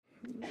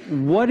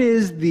what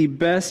is the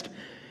best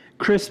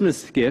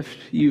Christmas gift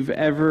you've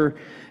ever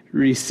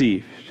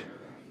received?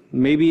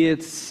 Maybe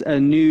it's a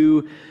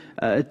new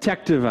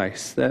tech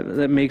device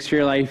that makes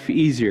your life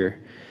easier.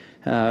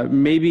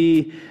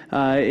 Maybe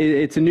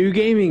it's a new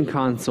gaming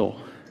console.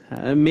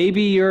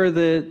 Maybe you're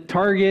the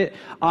target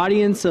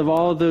audience of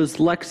all of those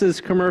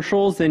Lexus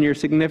commercials and your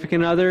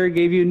significant other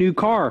gave you a new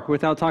car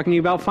without talking to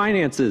you about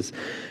finances.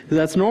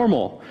 That's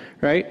normal,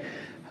 right?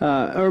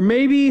 Or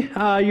maybe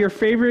your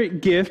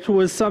favorite gift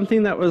was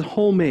something that was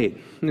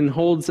homemade and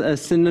holds a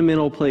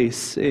sentimental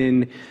place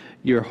in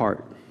your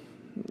heart.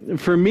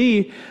 For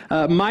me,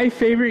 my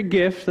favorite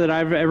gift that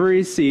I've ever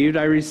received,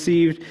 I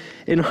received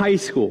in high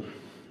school.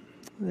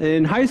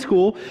 In high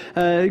school,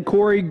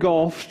 Corey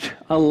golfed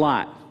a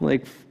lot,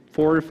 like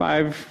 4 to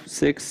 5,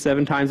 6,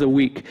 7 times a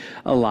week,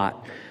 a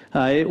lot.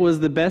 It was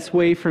the best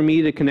way for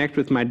me to connect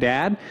with my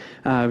dad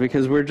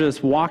because we're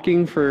just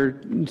walking for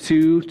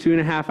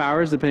 2.5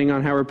 hours, depending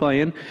on how we're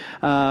playing,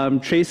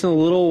 chasing a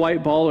little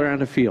white ball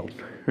around a field,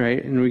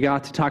 right? And we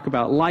got to talk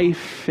about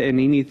life and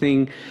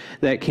anything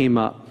that came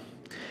up.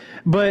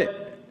 But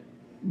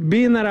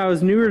being that I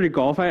was newer to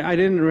golf, I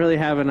didn't really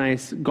have a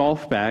nice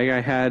golf bag. I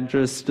had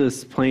just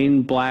this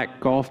plain black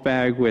golf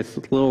bag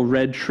with little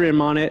red trim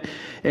on it,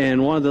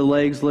 and one of the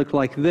legs looked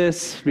like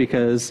this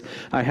because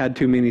I had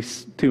too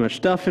much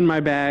stuff in my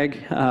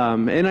bag,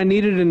 and I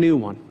needed a new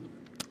one.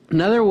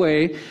 Another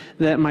way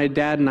that my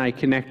dad and I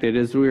connected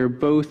is we were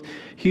both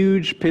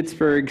huge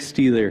Pittsburgh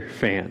Steelers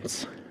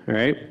fans,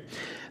 right?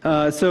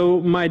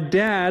 So my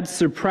dad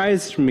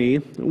surprised me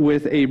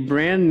with a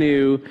brand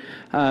new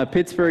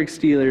Pittsburgh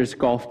Steelers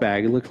golf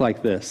bag. It looked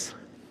like this.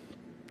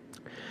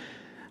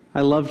 I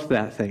loved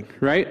that thing,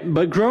 right?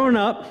 But growing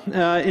up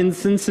in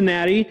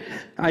Cincinnati,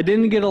 I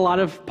didn't get a lot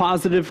of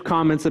positive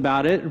comments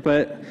about it,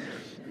 but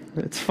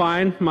it's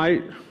fine.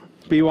 Might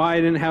be why I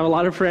didn't have a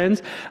lot of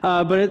friends.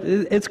 But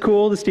it's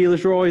cool. The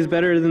Steelers were always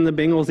better than the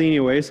Bengals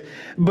anyways.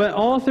 But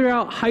all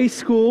throughout high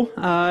school,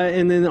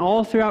 and then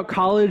all throughout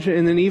college,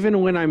 and then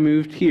even when I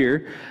moved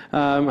here,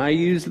 I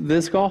used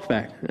this golf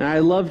bag, and I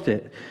loved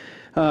it.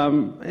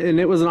 And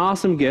it was an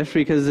awesome gift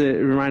because it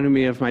reminded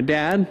me of my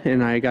dad,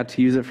 and I got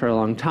to use it for a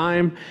long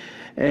time,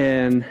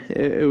 and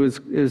it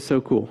was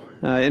so cool.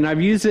 And I've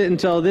used it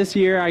until this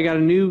year. I got a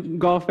new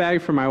golf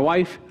bag for my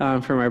wife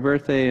for my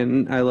birthday,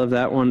 and I love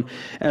that one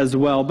as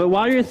well. But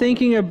while you're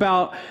thinking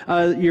about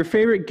your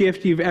favorite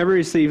gift you've ever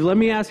received, let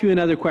me ask you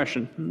another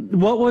question.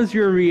 What was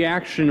your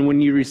reaction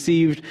when you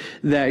received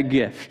that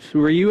gift?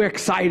 Were you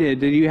excited?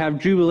 Did you have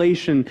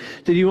jubilation?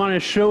 Did you want to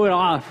show it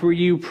off? Were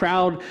you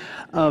proud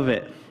of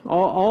it?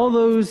 All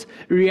those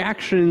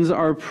reactions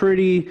are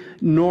pretty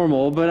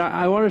normal, but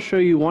I want to show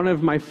you one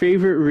of my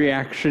favorite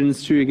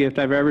reactions to a gift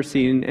I've ever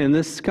seen, and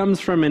this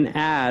comes from an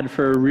ad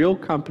for a real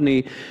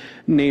company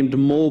named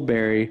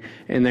Mulberry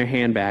and their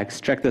handbags.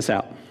 Check this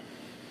out.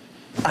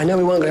 I know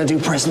we weren't going to do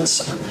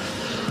presents,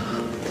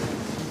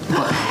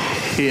 but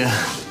here.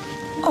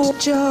 Oh,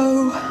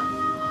 Joe.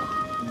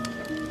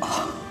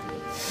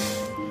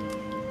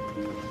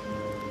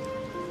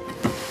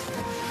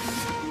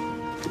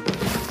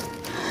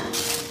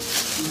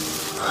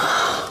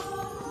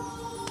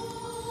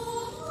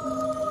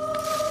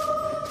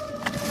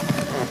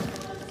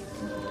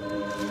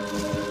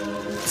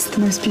 It's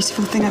the most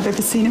beautiful thing I've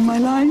ever seen in my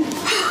life.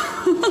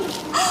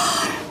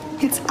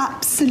 It's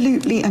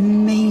absolutely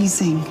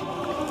amazing.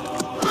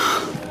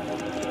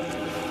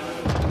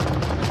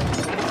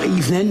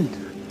 Evening.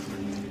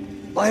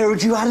 I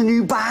heard you had a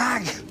new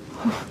bag.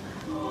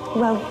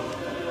 Well,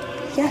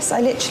 yes,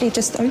 I literally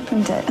just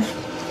opened it.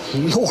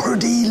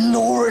 Lordy,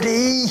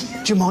 lordy.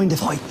 Do you mind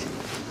if I...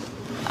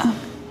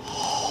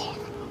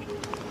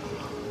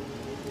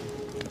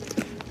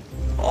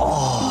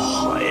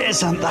 Oh,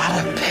 isn't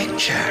that a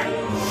picture?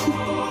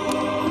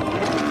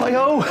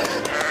 Hi-ho.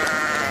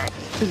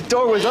 The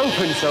door was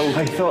open, so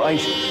I thought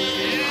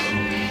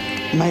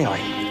May I?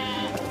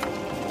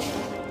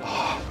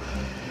 Oh,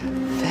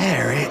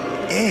 there it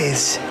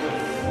is.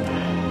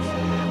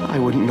 I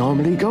wouldn't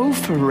normally go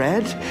for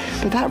red,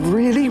 but that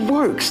really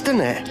works,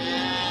 doesn't it?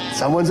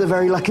 Someone's a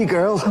very lucky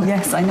girl.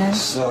 Yes, I know.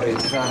 Sorry,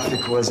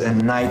 traffic was a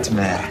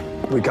nightmare.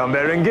 We come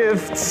bearing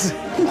gifts.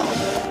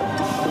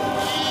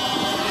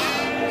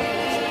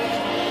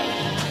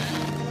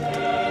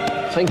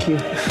 Thank you.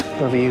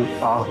 Whoever you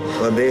are.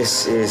 Well,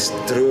 this is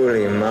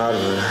truly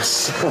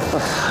marvelous.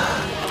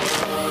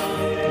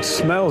 It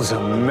smells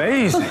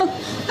amazing.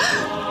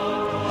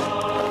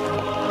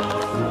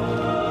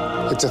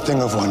 It's a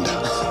thing of wonder.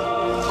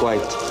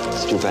 Quite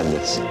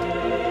stupendous.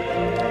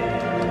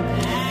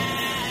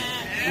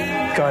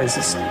 Guys,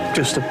 it's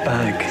just a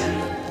bag.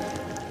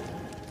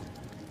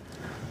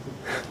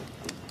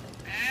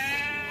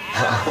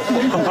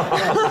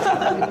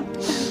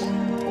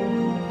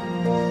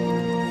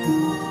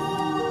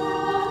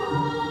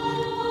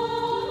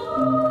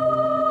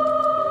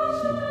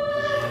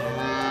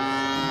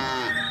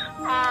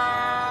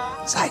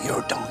 Is that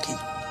your donkey?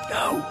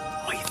 No,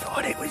 I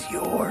thought it was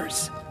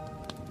yours.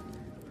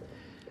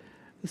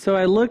 So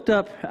I looked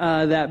up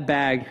that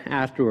bag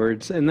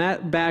afterwards, and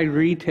that bag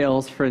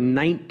retails for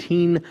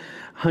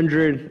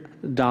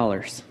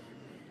 $1,900.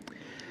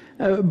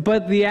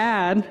 But the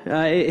ad,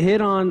 it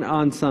hit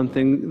on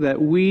something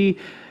that we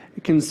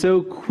can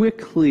so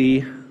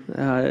quickly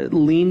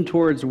lean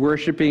towards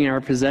worshiping our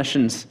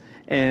possessions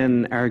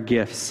and our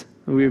gifts.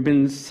 We've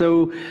been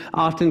so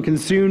often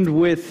consumed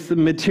with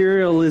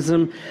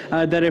materialism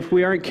that if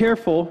we aren't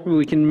careful,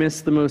 we can miss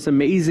the most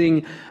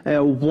amazing,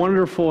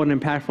 wonderful, and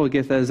impactful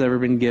gift that has ever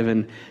been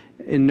given.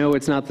 And no,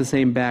 it's not the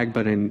same bag,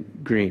 but in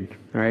green.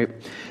 All right.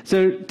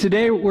 So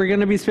today we're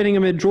going to be spending a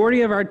majority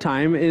of our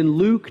time in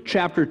Luke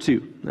chapter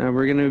 2.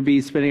 We're going to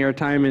be spending our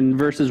time in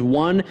verses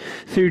 1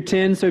 through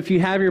 10. So if you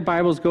have your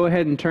Bibles, go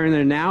ahead and turn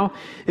there now.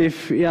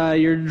 If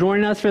you're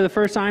joining us for the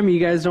first time, you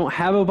guys don't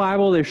have a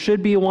Bible, there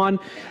should be one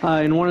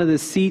in one of the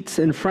seats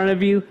in front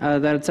of you.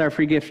 That's our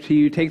free gift to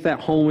you. Take that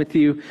home with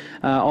you.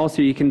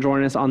 Also, you can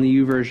join us on the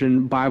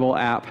YouVersion Bible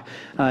app.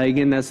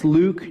 Again, that's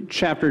Luke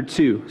chapter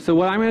 2. So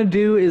what I'm going to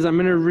do is I'm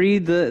going to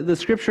read the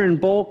scripture in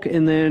bulk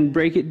and then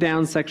break it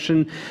down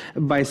section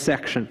by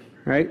section.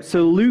 Right?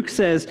 So Luke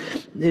says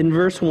in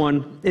verse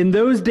 1, "In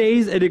those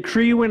days a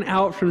decree went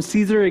out from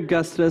Caesar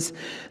Augustus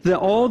that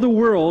all the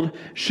world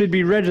should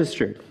be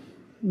registered.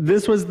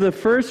 This was the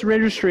first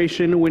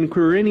registration when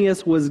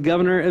Quirinius was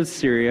governor of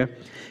Syria,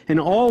 and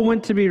all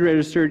went to be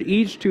registered,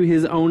 each to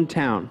his own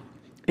town.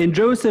 And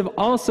Joseph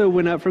also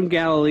went up from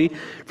Galilee,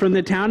 from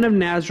the town of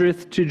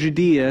Nazareth to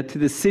Judea, to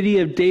the city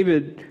of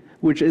David,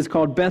 which is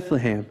called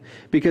Bethlehem,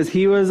 because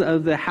he was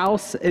of the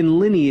house and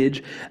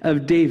lineage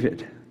of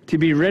David, to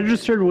be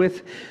registered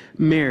with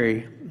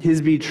Mary,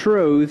 his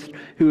betrothed,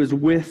 who was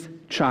with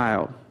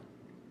child.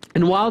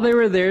 And while they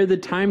were there, the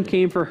time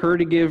came for her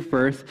to give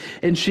birth,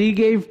 and she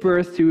gave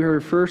birth to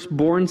her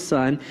firstborn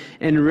son,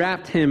 and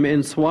wrapped him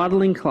in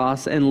swaddling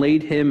cloths, and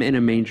laid him in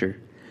a manger,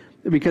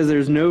 because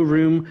there's no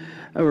room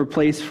or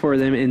place for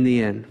them in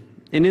the inn.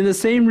 And in the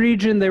same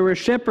region there were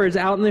shepherds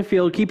out in the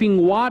field,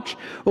 keeping watch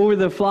over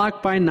the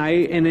flock by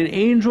night, and an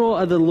angel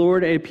of the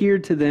Lord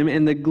appeared to them,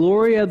 and the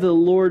glory of the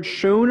Lord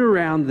shone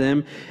around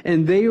them,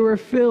 and they were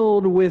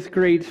filled with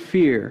great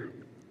fear.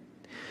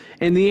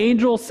 And the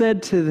angel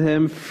said to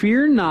them,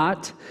 'Fear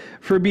not,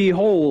 for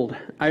behold,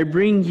 I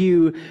bring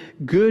you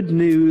good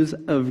news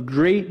of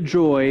great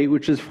joy,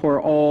 which is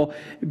for all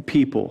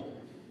people.'"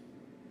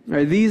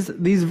 Right, these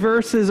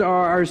verses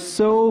are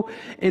so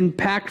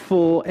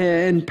impactful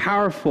and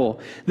powerful.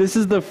 This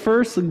is the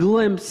first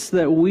glimpse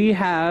that we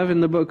have in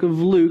the book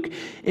of Luke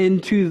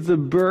into the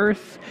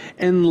birth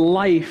and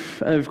life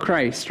of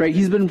Christ. Right?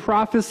 He's been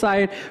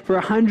prophesied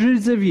for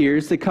hundreds of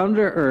years to come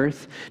to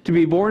earth, to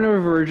be born of a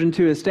virgin,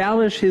 to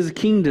establish his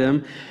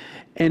kingdom,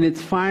 and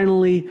it's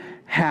finally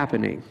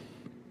happening.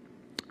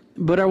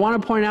 But I want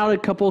to point out a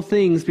couple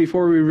things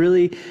before we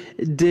really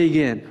dig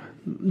in.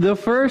 The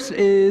first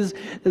is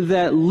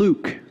that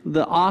Luke,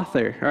 the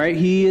author, right,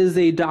 he is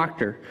a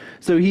doctor.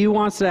 So he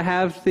wants to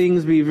have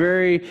things be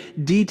very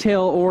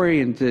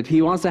detail-oriented.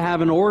 He wants to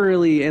have an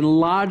orderly and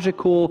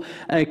logical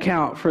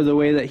account for the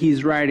way that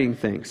he's writing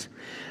things.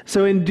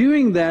 So in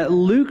doing that,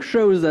 Luke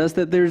shows us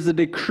that there's a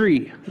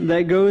decree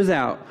that goes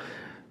out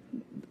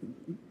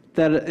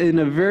that in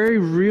a very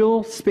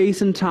real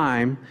space and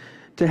time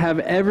to have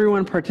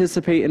everyone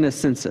participate in a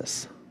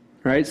census.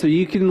 Right, so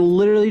you can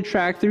literally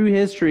track through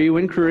history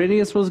when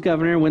Quirinius was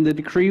governor, when the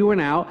decree went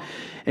out,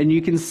 and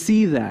you can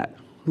see that.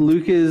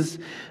 Luke is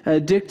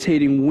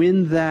dictating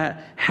when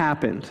that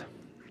happened.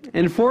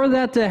 And for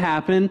that to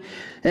happen,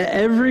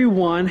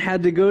 everyone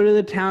had to go to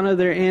the town of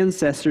their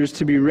ancestors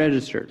to be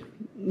registered.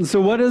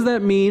 So what does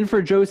that mean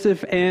for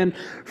Joseph and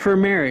for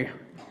Mary?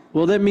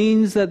 Well, that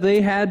means that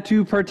they had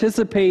to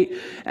participate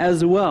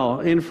as well.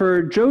 And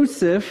for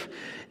Joseph,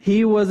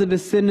 he was a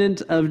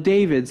descendant of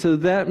David, so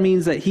that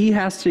means that he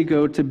has to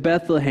go to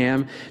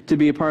Bethlehem to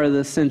be a part of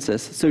the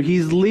census. So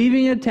he's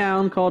leaving a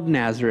town called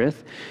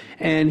Nazareth,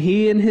 and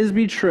he and his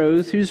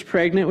betrothed, who's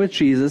pregnant with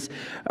Jesus,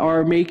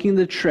 are making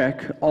the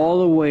trek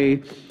all the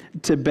way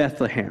to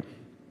Bethlehem.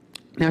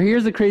 Now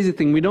here's the crazy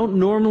thing. We don't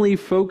normally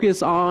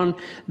focus on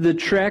the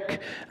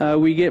trek.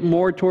 We get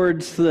more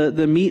towards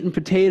the meat and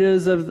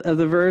potatoes of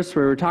the verse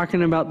where we're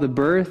talking about the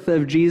birth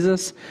of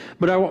Jesus.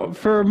 But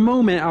for a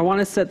moment, I want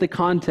to set the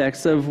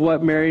context of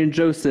what Mary and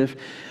Joseph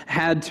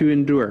had to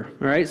endure.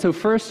 All right. So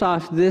first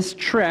off, this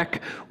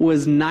trek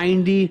was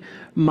 90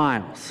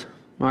 miles.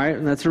 All right.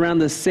 And that's around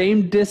the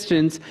same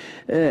distance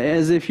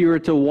as if you were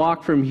to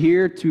walk from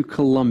here to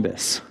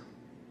Columbus.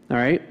 All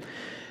right.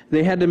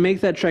 They had to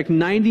make that trek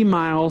 90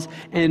 miles,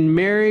 and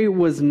Mary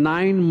was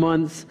 9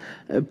 months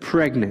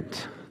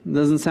pregnant.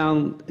 Doesn't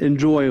sound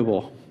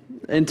enjoyable.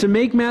 And to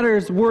make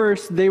matters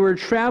worse, they were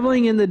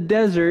traveling in the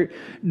desert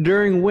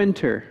during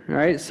winter,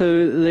 right?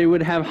 So they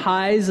would have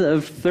highs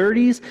of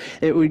 30s.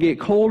 It would get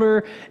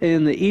colder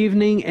in the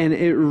evening, and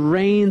it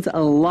rains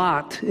a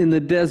lot in the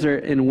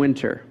desert in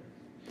winter.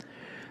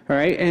 All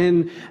right?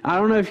 And I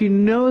don't know if you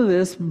know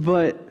this,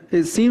 but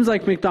It seems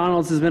like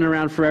McDonald's has been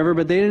around forever,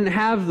 but they didn't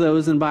have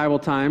those in Bible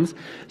times.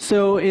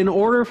 So in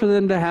order for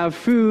them to have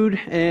food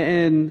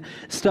and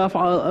stuff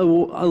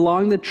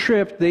along the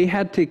trip, they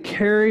had to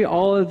carry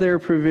all of their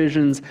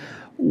provisions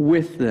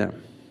with them.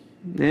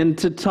 And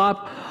to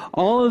top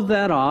all of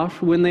that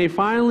off, when they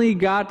finally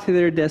got to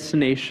their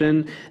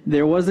destination,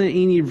 there wasn't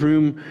any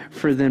room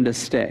for them to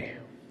stay.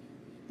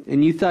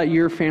 And you thought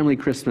your family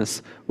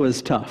Christmas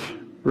was tough,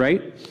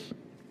 right?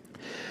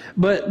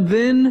 But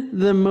then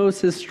the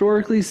most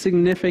historically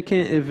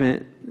significant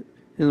event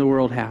in the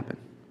world happened.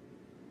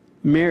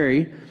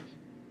 Mary,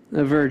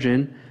 a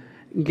virgin,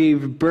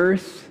 gave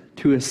birth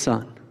to a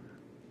son.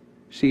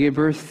 She gave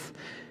birth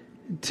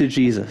to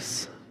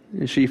Jesus.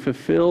 And she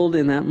fulfilled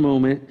in that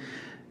moment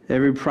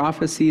every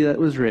prophecy that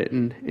was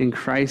written, and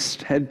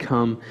Christ had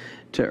come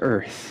to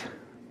earth.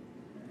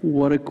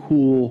 What a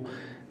cool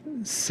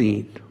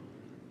scene.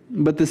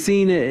 But the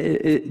scene,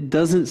 it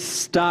doesn't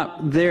stop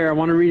there. I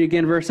want to read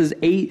again verses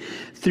 8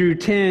 through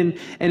 10.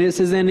 And it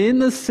says, "And in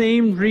the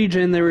same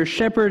region there were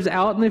shepherds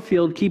out in the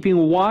field, keeping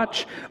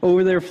watch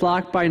over their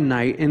flock by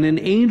night. And an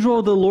angel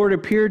of the Lord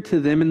appeared to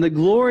them, and the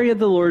glory of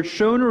the Lord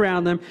shone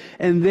around them,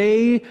 and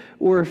they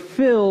were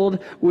filled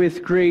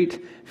with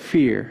great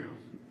fear.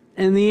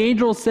 And the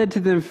angel said to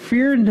them,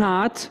 'Fear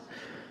not,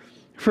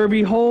 for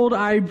behold,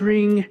 I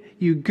bring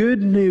you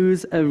good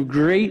news of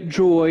great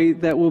joy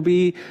that will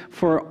be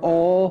for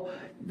all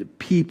the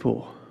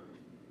people.'"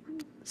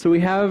 So we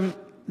have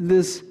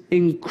this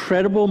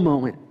incredible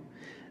moment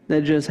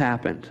that just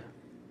happened.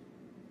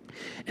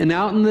 And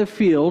out in the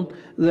field,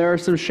 there are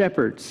some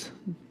shepherds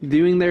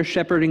doing their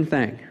shepherding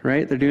thing,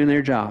 right? They're doing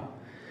their job.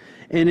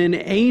 And an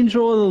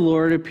angel of the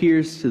Lord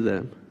appears to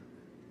them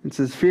and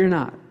says, "Fear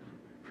not,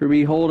 for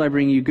behold, I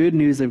bring you good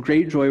news of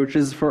great joy, which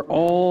is for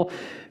all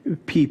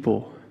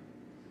people."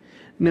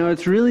 Now,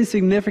 it's really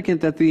significant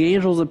that the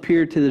angels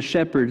appeared to the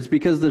shepherds,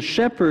 because the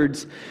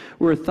shepherds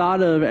were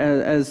thought of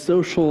as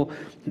social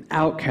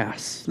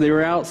outcasts. They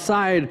were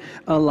outside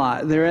a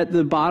lot. They're at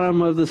the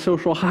bottom of the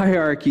social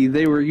hierarchy.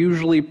 They were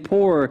usually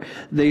poor.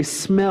 They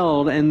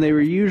smelled, and they were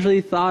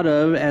usually thought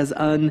of as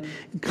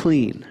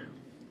unclean.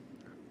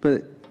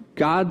 But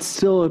God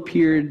still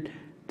appeared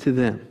to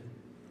them.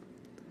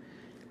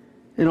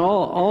 And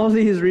all of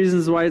these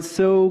reasons why it's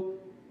so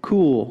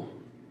cool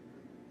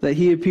that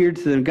he appeared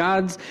to them.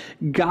 God's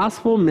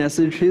gospel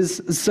message,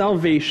 his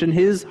salvation,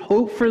 his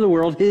hope for the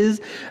world, his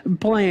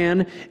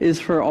plan is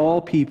for all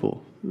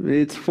people.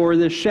 It's for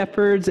the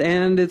shepherds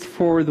and it's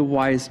for the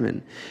wise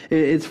men.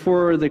 It's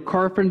for the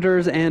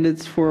carpenters and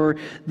it's for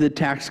the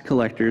tax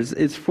collectors.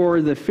 It's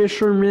for the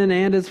fishermen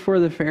and it's for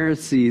the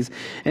Pharisees.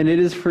 And it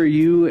is for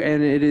you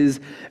and it is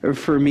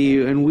for me.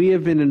 And we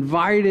have been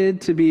invited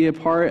to be a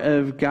part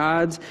of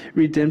God's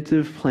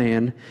redemptive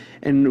plan.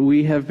 And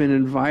we have been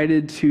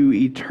invited to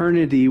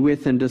eternity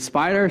with Him,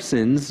 despite our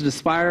sins,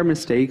 despite our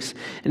mistakes,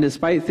 and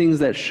despite things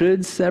that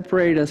should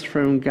separate us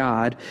from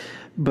God,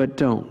 but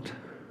don't.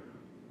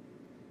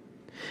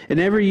 And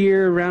every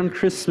year around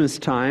Christmas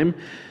time,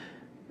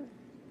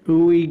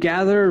 we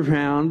gather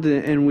around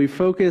and we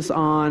focus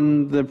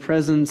on the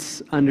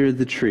presents under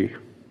the tree.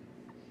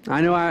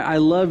 I know I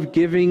love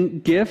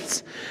giving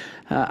gifts.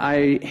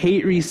 I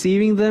hate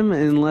receiving them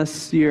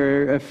unless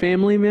you're a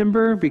family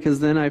member, because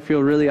then I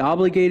feel really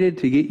obligated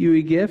to get you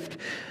a gift.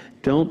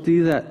 Don't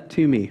do that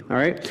to me, all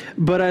right?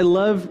 But I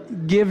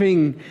love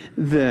giving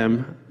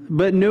them.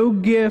 But no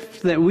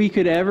gift that we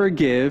could ever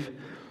give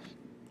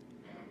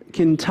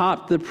can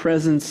top the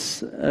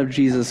presence of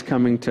Jesus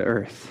coming to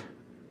earth.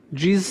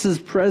 Jesus'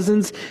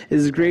 presence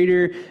is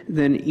greater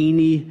than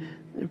any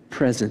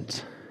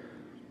present.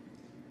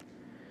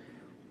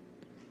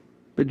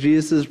 But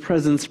Jesus'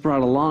 presence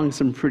brought along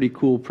some pretty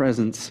cool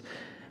presents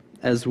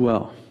as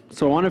well.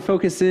 So I want to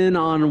focus in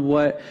on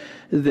what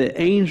the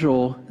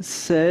angel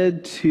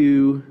said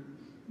to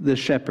the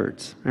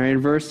shepherds. All right, in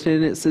verse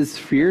 10 it says,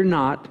 "Fear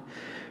not,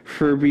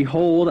 for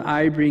behold,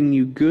 I bring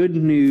you good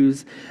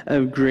news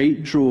of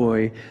great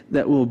joy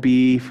that will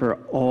be for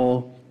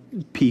all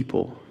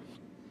people."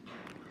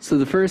 So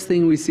the first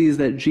thing we see is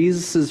that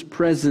Jesus'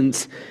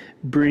 presence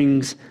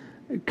brings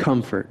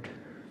comfort.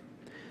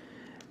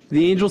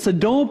 The angel said,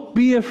 "Don't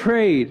be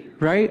afraid,"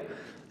 right?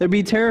 It'd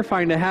be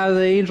terrifying to have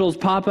the angels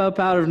pop up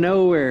out of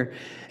nowhere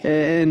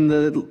and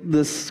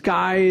the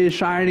sky is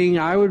shining.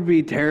 I would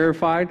be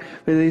terrified.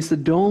 But they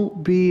said,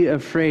 "Don't be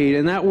afraid."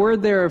 And that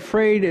word there,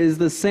 afraid, is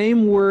the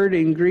same word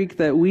in Greek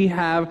that we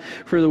have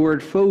for the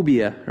word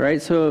phobia,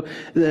 right? So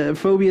the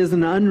phobia is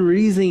an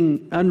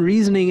unreasoning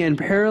and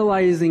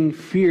paralyzing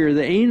fear.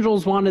 The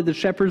angels wanted the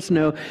shepherds to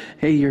know,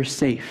 hey, you're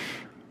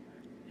safe.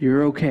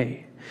 You're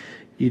okay.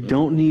 You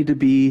don't need to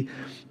be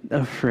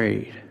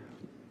afraid.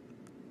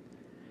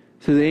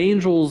 So the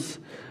angels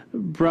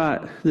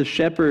brought the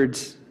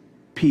shepherds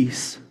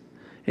peace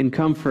and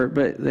comfort,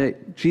 but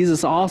that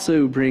Jesus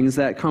also brings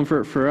that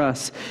comfort for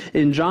us.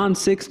 In John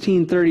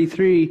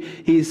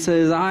 16:33, he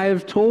says, I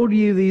have told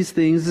you these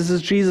things. This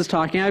is Jesus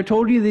talking. I've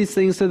told you these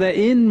things so that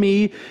in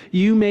me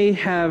you may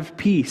have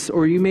peace,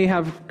 or you may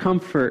have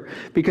comfort.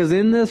 Because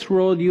in this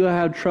world you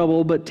have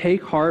trouble, but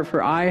take heart,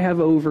 for I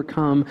have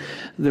overcome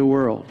the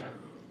world.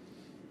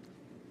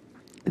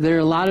 There are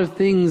a lot of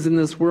things in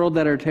this world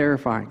that are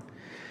terrifying,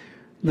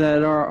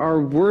 that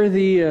are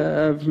worthy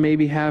of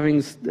maybe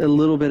having a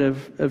little bit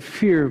of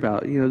fear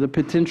about. The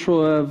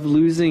potential of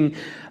losing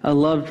a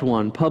loved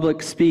one,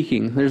 public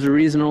speaking. There's a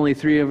reason only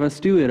 3 of us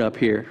do it up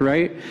here,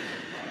 right?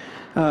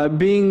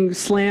 Being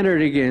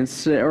slandered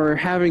against, or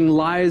having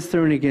lies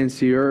thrown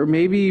against you, or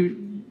maybe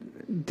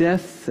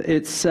death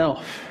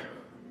itself.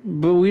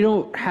 But we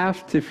don't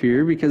have to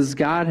fear because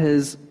God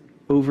has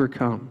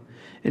overcome.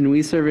 And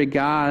we serve a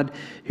God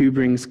who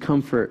brings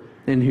comfort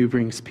and who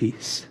brings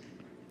peace.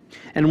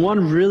 And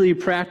one really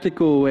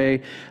practical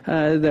way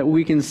that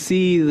we can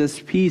see this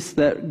peace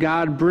that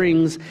God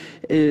brings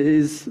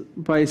is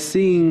by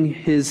seeing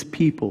his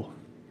people,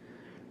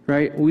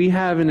 right? We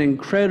have an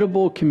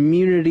incredible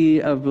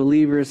community of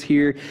believers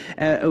here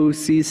at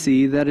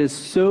OCC that is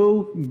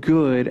so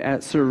good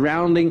at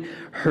surrounding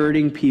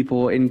hurting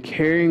people and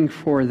caring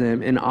for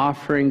them and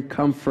offering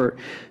comfort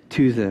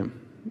to them.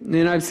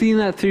 And I've seen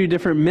that through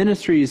different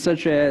ministries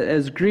such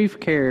as grief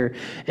care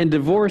and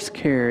divorce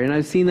care. And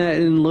I've seen that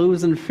in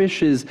Loaves and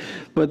Fishes.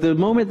 But the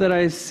moment that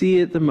I see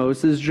it the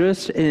most is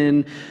just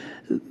in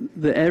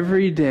the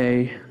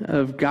everyday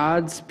of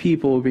God's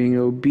people being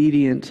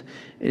obedient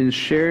and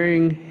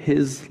sharing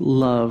his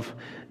love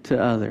to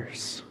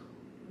others.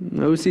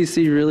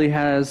 OCC really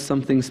has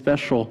something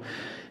special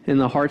in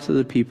the hearts of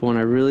the people, and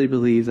I really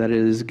believe that it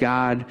is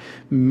God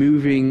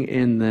moving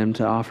in them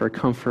to offer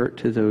comfort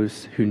to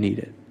those who need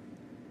it.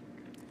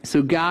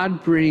 So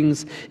God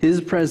brings, his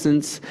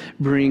presence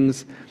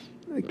brings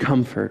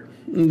comfort.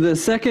 The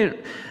second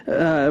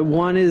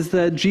one is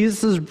that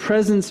Jesus'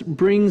 presence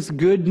brings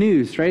good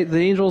news, right? The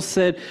angel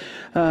said,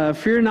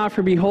 fear not,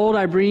 for behold,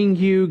 I bring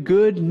you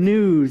good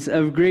news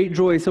of great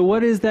joy. So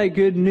what is that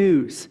good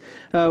news?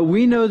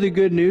 We know the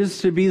good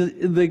news to be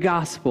the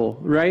gospel,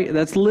 right?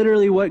 That's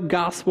literally what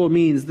gospel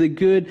means, the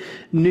good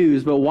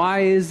news. But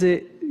why is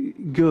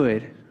it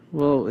good?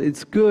 Well,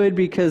 it's good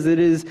because it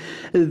is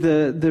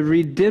the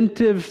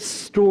redemptive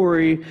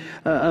story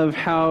of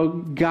how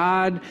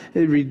God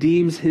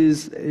redeems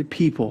his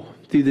people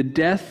through the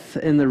death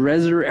and the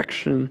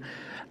resurrection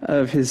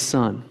of his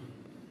Son.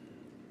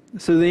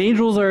 So the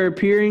angels are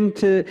appearing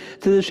to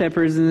the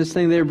shepherds in this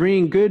thing. They're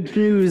bringing good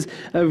news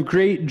of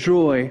great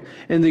joy.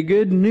 And the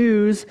good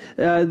news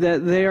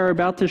that they are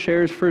about to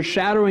share is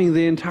foreshadowing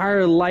the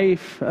entire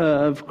life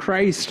of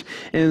Christ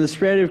and the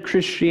spread of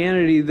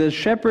Christianity. The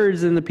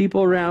shepherds and the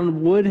people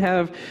around would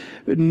have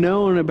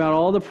known about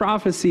all the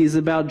prophecies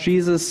about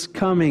Jesus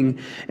coming,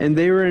 and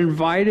they were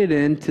invited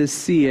in to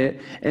see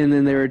it, and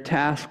then they were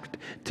tasked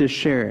to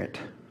share it.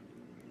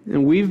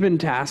 And we've been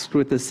tasked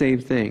with the same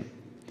thing.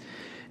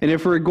 And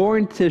if we're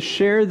going to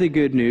share the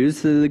good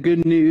news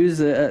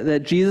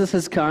that Jesus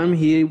has come,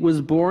 he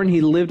was born, he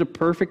lived a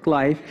perfect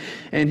life,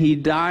 and he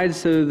died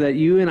so that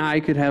you and I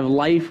could have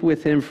life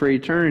with him for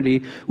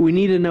eternity, we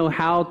need to know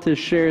how to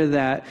share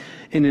that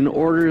in an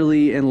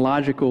orderly and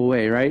logical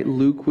way, right?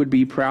 Luke would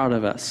be proud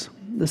of us.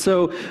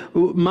 So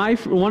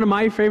one of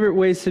my favorite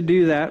ways to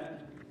do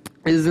that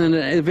is an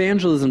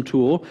evangelism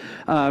tool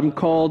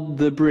called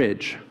The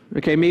Bridge.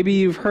 Okay, maybe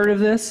you've heard of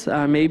this,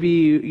 maybe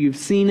you've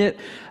seen it,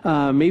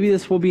 maybe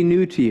this will be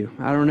new to you,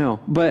 I don't know.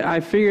 But I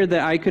figured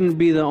that I couldn't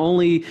be the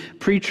only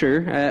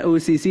preacher at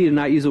OCC to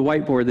not use a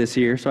whiteboard this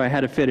year, so I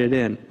had to fit it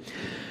in.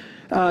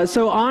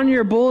 So on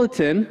your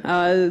bulletin,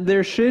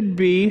 there should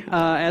be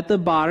at the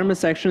bottom a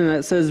section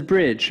that says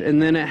bridge, and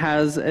then it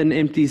has an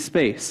empty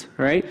space,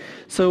 right?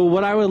 So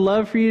what I would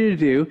love for you to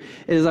do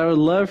is I would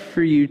love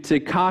for you to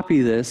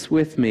copy this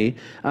with me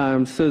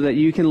so that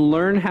you can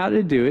learn how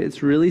to do it.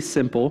 It's really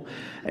simple.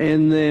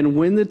 And then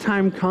when the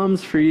time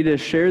comes for you to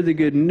share the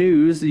good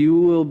news, you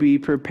will be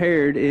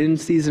prepared in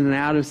season and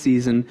out of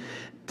season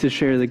to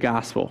share the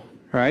gospel,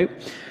 right?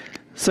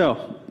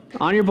 So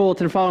on your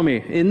bulletin, follow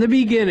me. In the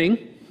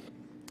beginning,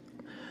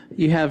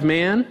 you have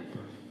man,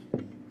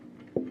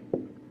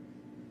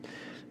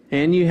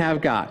 and you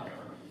have God.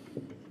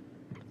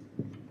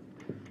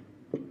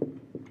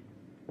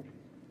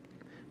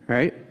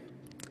 Right?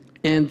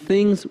 And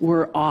things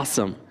were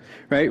awesome.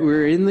 Right? We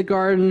were in the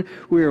garden,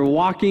 we were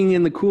walking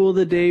in the cool of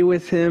the day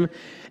with him,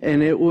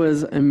 and it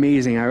was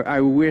amazing.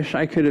 I wish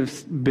I could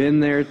have been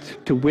there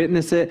to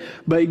witness it.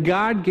 But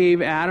God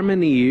gave Adam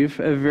and Eve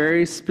a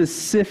very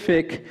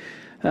specific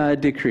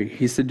decree.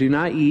 He said, do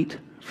not eat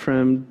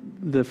from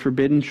the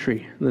forbidden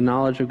tree, the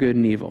knowledge of good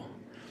and evil.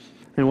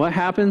 And what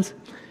happens?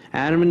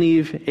 Adam and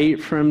Eve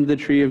ate from the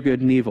tree of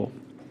good and evil.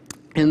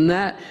 And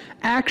that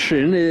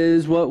action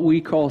is what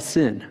we call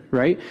sin,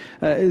 right?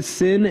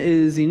 Sin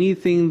is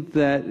anything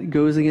that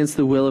goes against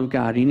the will of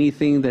God,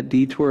 anything that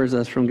detours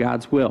us from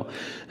God's will.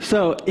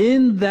 So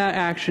in that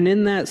action,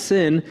 in that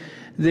sin,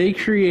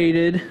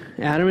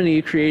 Adam and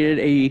Eve created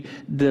a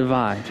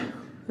divide,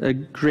 a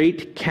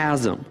great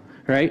chasm,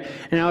 right?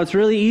 And now it's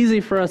really easy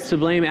for us to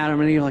blame Adam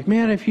and Eve, like,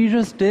 man, if you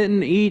just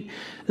didn't eat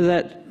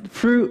that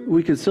fruit,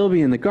 we could still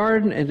be in the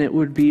garden and it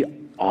would be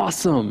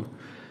awesome.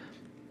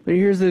 But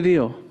here's the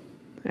deal.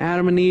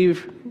 Adam and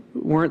Eve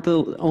weren't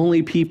the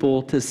only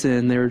people to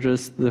sin, they were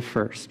just the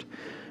first.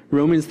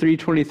 Romans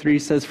 3:23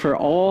 says, "For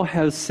all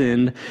have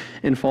sinned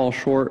and fall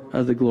short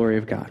of the glory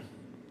of God."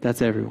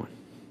 That's everyone.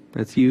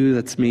 That's you,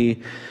 that's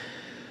me,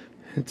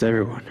 it's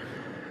everyone.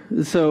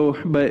 So,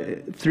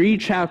 but 3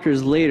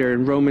 chapters later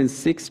in Romans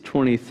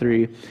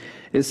 6:23,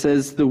 it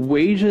says, "The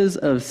wages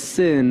of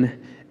sin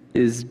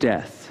is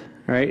death,"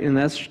 right? And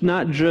that's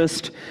not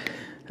just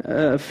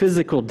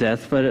physical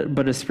death,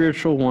 but a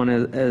spiritual one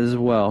as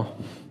well.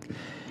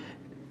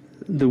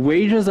 The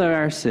wages of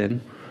our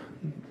sin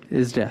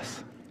is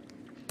death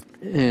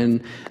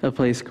in a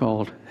place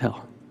called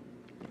hell.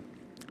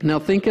 Now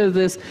think of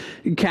this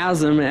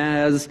chasm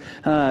as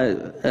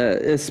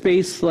a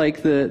space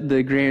like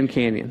the Grand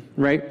Canyon,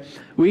 right?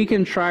 We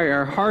can try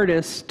our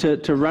hardest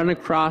to run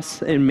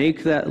across and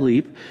make that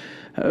leap,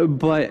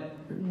 but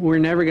we're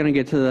never going to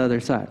get to the other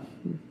side.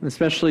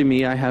 Especially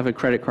me, I have a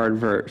credit card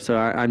vert, so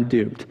I'm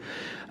doomed.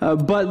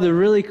 But the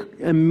really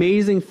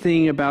amazing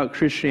thing about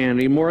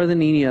Christianity, more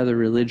than any other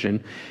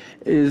religion,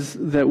 is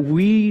that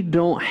we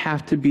don't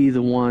have to be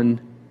the one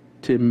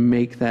to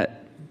make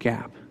that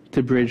gap,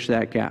 to bridge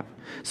that gap.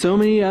 So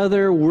many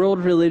other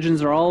world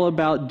religions are all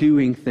about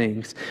doing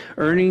things,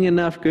 earning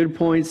enough good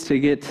points to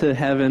get to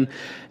heaven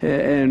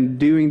and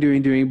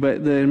doing.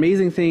 But the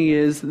amazing thing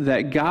is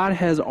that God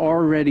has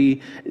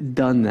already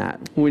done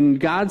that. When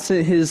God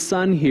sent his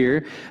son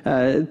here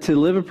to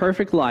live a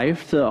perfect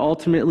life, to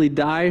ultimately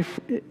die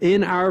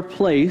in our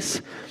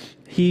place,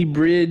 he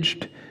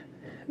bridged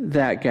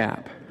that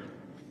gap.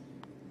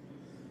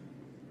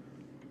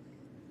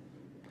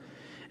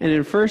 And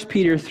in 1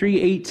 Peter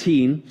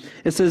 3:18,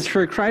 it says,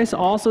 "For Christ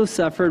also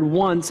suffered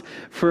once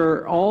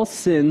for all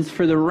sins,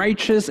 for the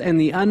righteous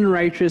and the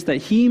unrighteous, that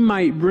he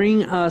might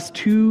bring us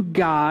to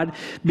God,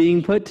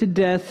 being put to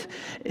death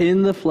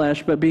in the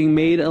flesh, but being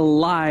made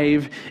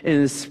alive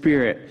in the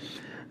spirit."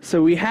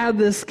 So we had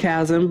this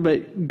chasm,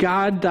 but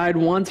God died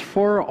once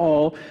for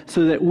all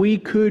so that we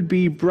could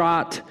be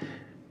brought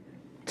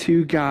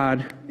to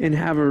God and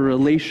have a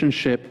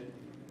relationship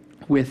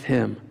with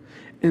him.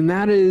 And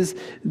that is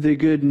the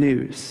good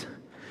news.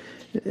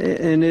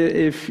 And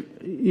if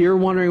you're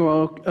wondering,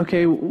 well,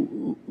 okay,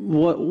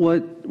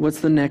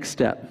 what's the next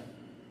step?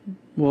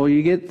 Well,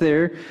 you get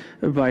there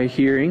by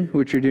hearing,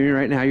 which you're doing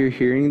right now. You're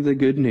hearing the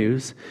good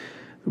news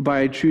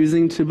by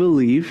choosing to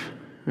believe.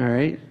 All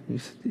right?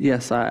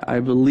 Yes,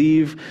 I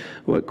believe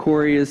what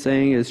Corey is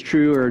saying is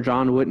true, or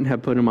John wouldn't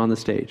have put him on the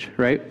stage,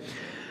 right?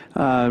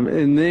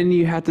 And then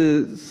you have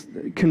to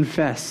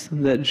confess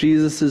that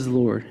Jesus is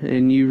Lord,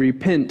 and you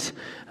repent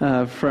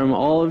from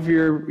all of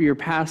your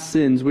past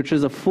sins, which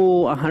is a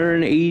full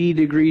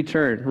 180-degree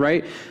turn,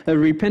 right?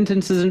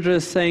 Repentance isn't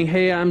just saying,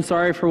 hey, I'm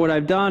sorry for what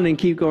I've done, and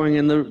keep going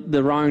in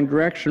the wrong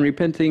direction.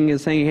 Repenting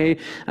is saying, hey,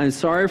 I'm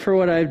sorry for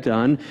what I've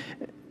done,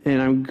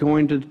 and I'm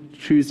going to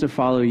choose to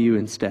follow you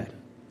instead.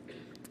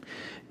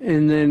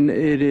 And then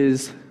it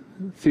is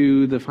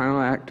through the final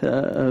act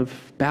of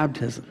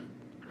baptism.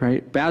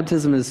 Right?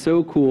 Baptism is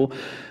so cool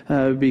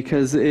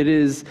because it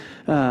is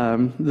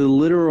the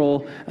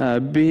literal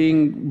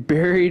being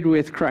buried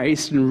with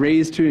Christ and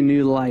raised to a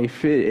new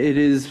life. It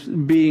is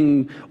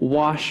being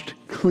washed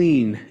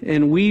clean.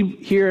 And we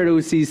here at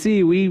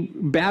OCC, we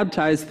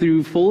baptize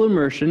through full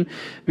immersion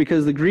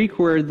because the Greek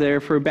word there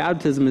for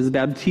baptism is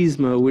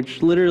baptismo,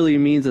 which literally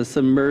means a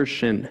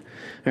submersion.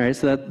 All right,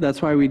 so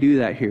that's why we do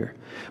that here.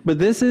 But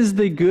this is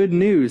the good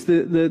news.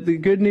 The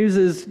good news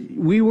is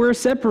we were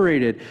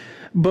separated.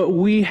 But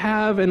we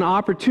have an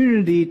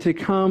opportunity to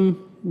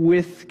come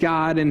with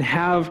God and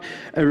have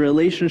a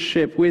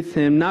relationship with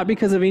him, not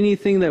because of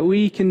anything that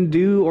we can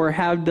do or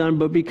have done,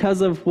 but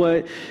because of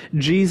what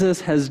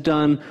Jesus has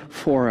done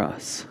for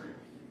us.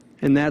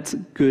 And that's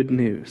good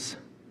news.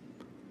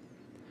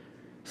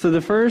 So the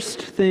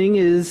first thing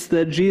is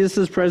that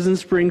Jesus'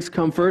 presence brings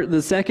comfort.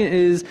 The second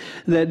is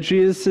that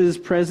Jesus'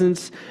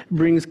 presence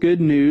brings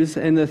good news.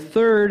 And the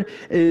third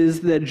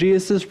is that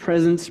Jesus'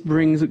 presence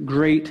brings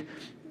great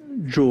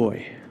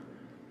joy.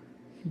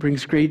 It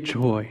brings great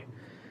joy.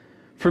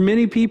 For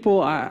many people,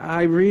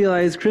 I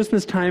realize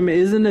Christmas time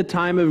isn't a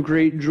time of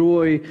great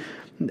joy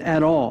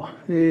at all.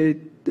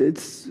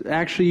 It's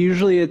actually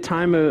usually a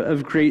time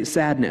of great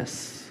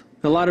sadness.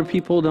 A lot of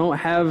people don't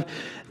have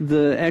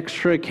the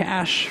extra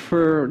cash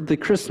for the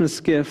Christmas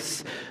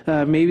gifts.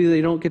 Maybe they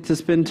don't get to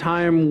spend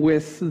time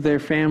with their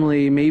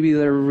family. Maybe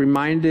they're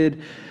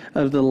reminded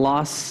of the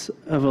loss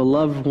of a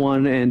loved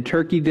one, and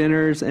turkey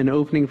dinners and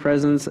opening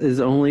presents is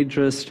only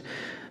just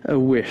a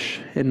wish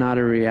and not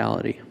a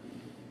reality.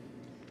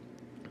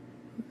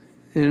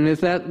 And if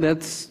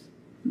that's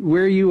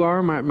where you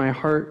are, my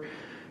heart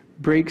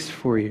breaks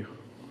for you.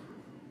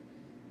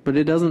 But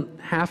it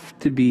doesn't have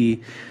to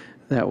be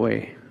that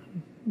way,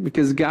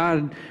 because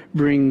God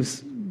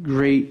brings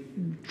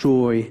great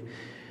joy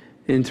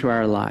into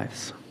our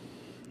lives.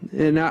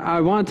 And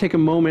I want to take a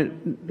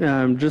moment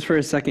just for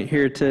a second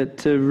here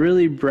to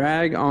really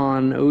brag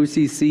on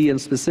OCC and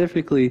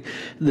specifically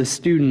the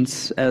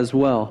students as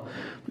well.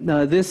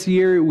 This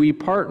year we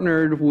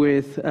partnered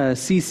with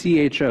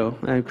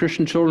CCHO,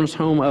 Christian Children's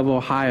Home of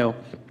Ohio,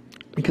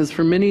 because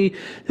for many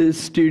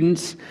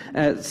students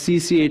at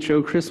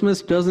CCHO,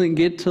 Christmas doesn't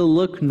get to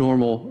look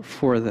normal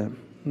for them.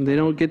 They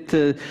don't get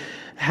to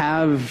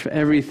have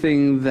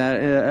everything that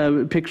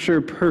a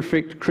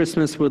picture-perfect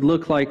Christmas would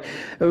look like.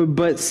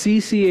 But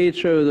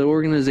CCHO, the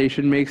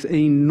organization, makes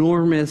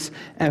enormous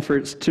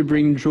efforts to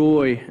bring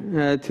joy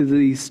to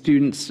these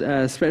students,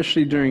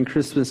 especially during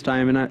Christmas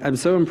time. And I'm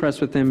so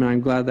impressed with them, and I'm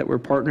glad that we're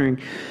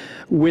partnering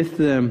with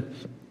them.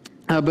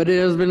 But it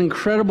has been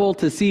incredible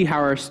to see how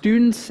our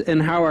students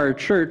and how our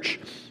church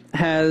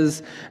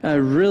has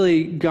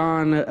really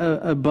gone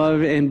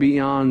above and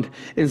beyond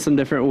in some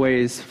different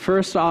ways.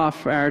 First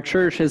off, our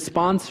church has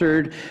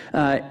sponsored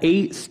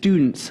 8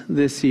 students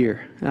this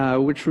year,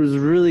 which was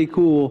really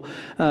cool.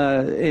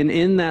 And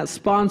in that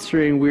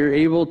sponsoring, we were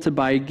able to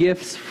buy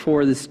gifts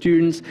for the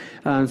students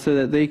so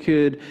that they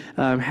could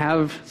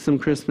have some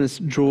Christmas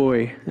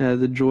joy,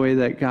 the joy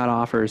that God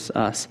offers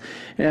us.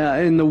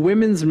 In the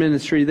women's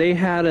ministry, they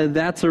had a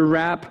That's a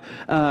Wrap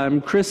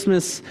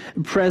Christmas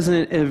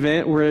present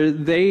event where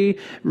they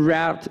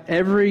wrapped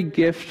every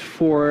gift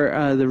for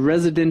the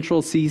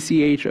residential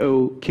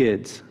CCHO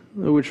kids,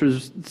 which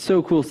was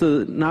so cool.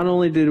 So not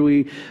only did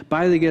we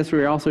buy the gifts, we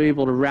were also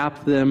able to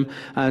wrap them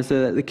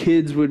so that the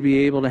kids would be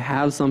able to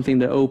have something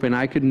to open.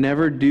 I could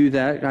never do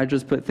that. I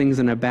just put things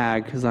in a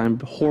bag because I'm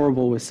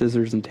horrible with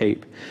scissors and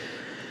tape.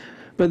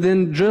 But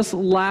then just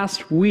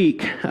last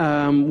week,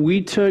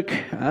 we took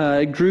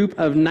a group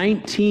of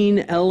 19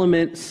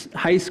 Elements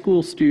high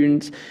school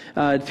students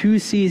to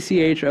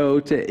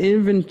CCHO to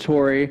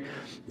inventory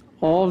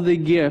all of the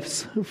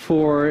gifts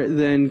for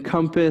the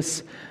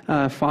Encompass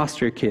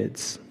foster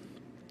kids.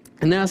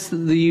 And that's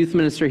the youth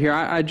minister here.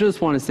 I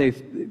just want to say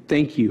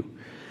thank you.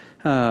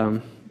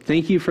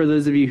 Thank you for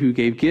those of you who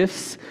gave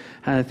gifts.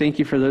 Thank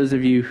you for those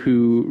of you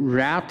who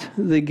wrapped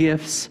the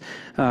gifts.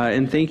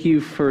 And thank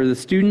you for the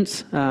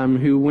students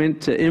who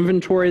went to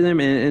inventory them.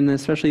 And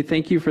especially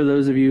thank you for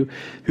those of you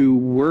who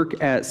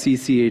work at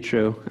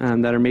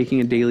CCHO that are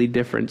making a daily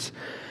difference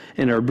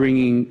and are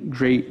bringing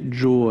great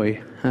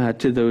joy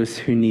to those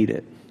who need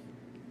it.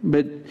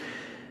 But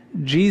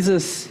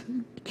Jesus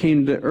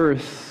came to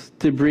earth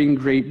to bring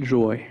great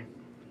joy,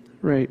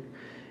 right?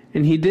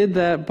 And he did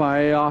that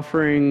by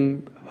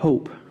offering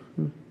hope.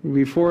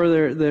 Before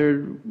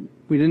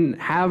we didn't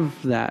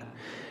have that.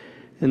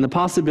 And the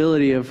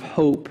possibility of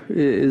hope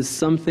is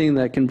something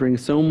that can bring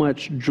so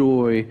much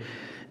joy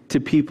to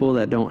people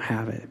that don't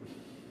have it.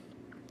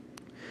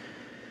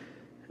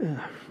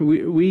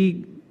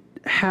 We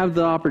have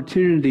the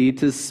opportunity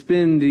to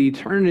spend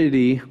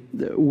eternity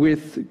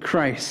with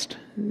Christ.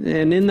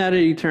 And in that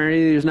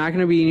eternity, there's not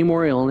going to be any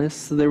more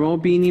illness. There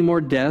won't be any more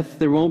death.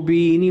 There won't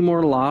be any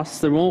more loss.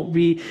 There won't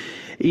be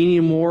any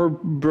more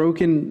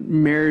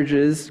broken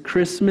marriages.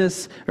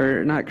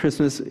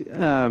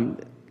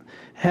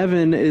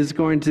 Heaven is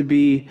going to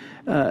be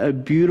a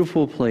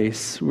beautiful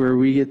place where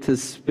we get to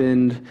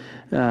spend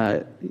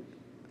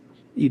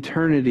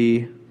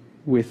eternity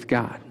with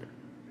God.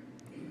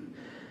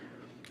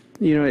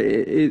 You know,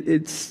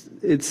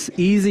 it's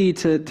easy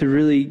to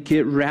really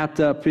get wrapped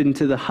up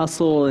into the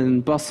hustle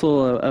and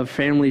bustle of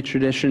family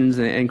traditions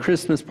and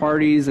Christmas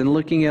parties and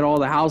looking at all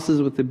the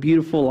houses with the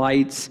beautiful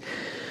lights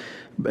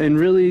and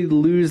really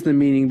lose the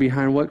meaning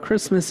behind what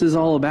Christmas is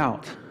all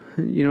about.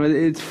 You know,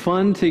 it's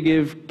fun to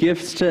give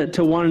gifts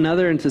to one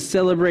another and to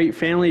celebrate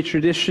family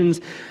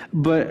traditions,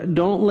 but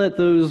don't let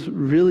those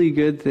really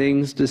good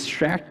things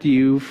distract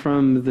you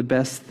from the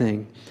best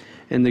thing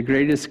and the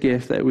greatest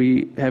gift that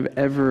we have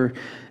ever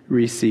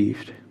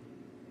received.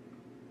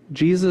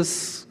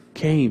 Jesus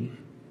came.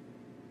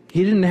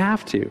 He didn't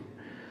have to.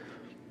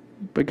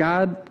 But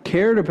God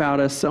cared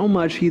about us so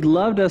much, he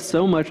loved us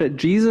so much that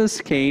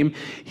Jesus came,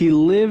 he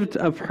lived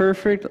a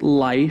perfect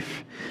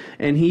life,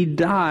 and he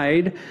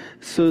died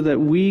so that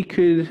we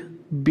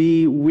could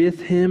be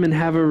with him and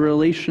have a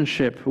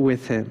relationship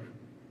with him.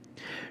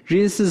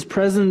 Jesus'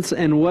 presence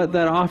and what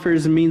that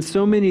offers means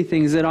so many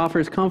things. It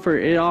offers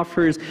comfort, it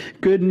offers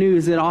good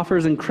news, it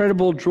offers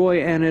incredible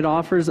joy, and it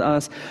offers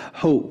us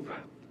hope.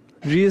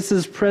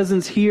 Jesus'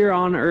 presence here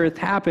on earth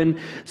happened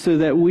so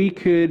that we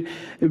could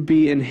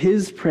be in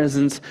his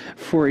presence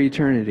for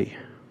eternity.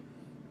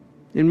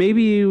 And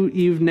maybe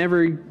you've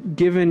never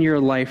given your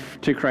life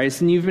to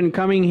Christ, and you've been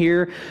coming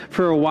here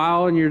for a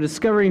while, and you're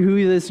discovering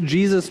who this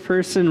Jesus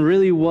person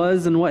really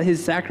was and what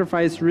his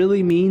sacrifice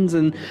really means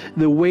and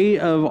the weight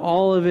of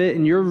all of it,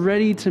 and you're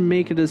ready to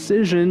make a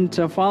decision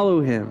to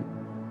follow him.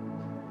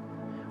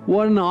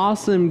 What an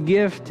awesome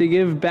gift to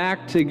give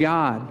back to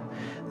God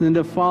than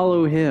to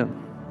follow him.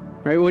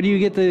 Right? What do you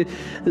get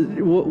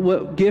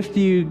what gift do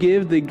you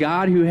give the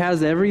God who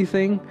has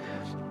everything?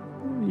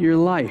 Your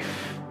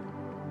life.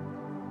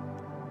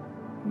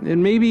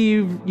 And maybe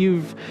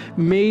you've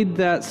made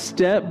that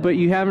step, but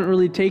you haven't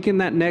really taken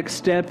that next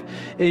step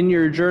in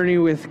your journey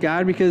with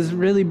God, because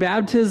really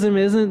baptism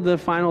isn't the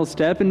final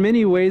step. In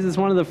many ways, it's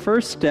one of the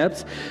first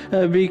steps,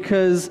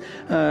 because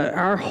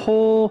our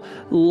whole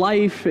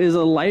life is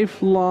a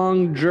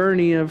lifelong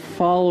journey of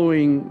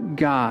following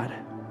God.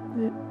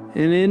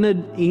 And in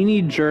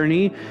any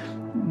journey,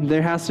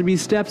 there has to be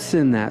steps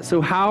in that. So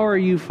how are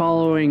you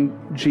following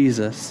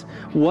Jesus?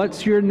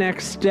 What's your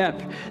next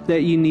step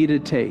that you need to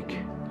take?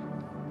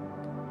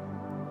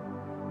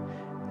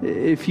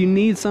 If you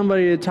need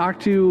somebody to talk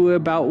to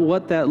about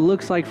what that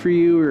looks like for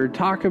you, or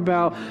talk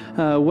about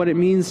what it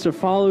means to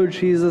follow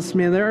Jesus,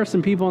 man, there are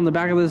some people in the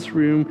back of this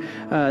room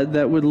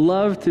that would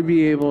love to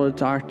be able to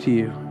talk to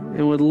you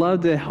and would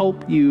love to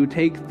help you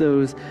take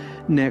those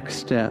next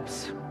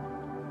steps.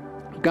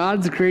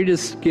 God's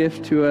greatest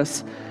gift to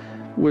us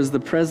was the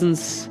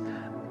presence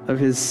of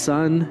his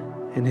Son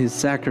and his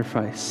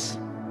sacrifice.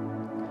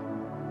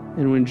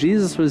 And when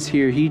Jesus was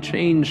here, he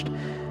changed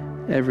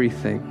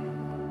everything.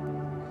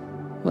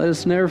 Let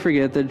us never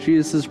forget that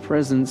Jesus'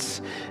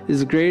 presence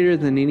is greater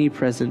than any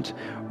present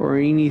or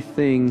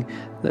anything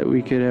that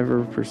we could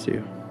ever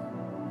pursue.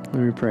 Let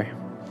me pray.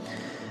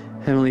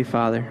 Heavenly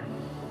Father,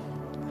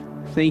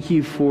 thank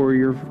you for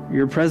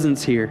your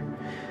presence here.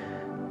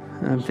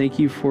 Thank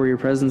you for your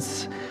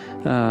presence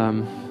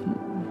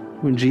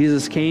when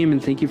Jesus came,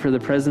 and thank you for the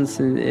presence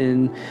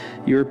in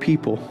your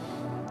people.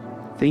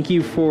 Thank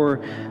you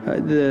for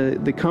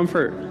the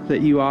comfort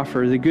that you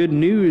offer, the good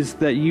news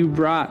that you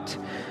brought,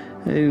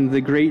 and the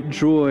great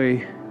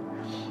joy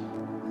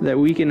that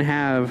we can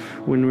have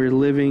when we're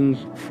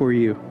living for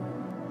you.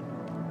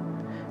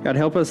 God,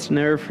 help us to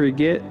never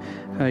forget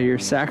your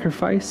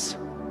sacrifice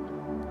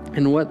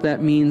and what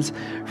that means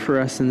for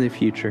us in the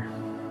future.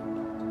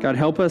 God,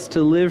 help us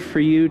to live for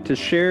you, to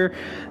share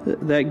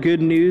that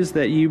good news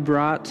that you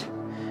brought,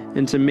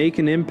 and to make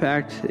an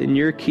impact in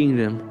your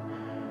kingdom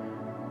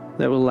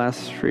that will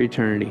last for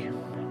eternity.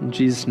 In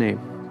Jesus' name,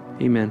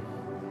 amen.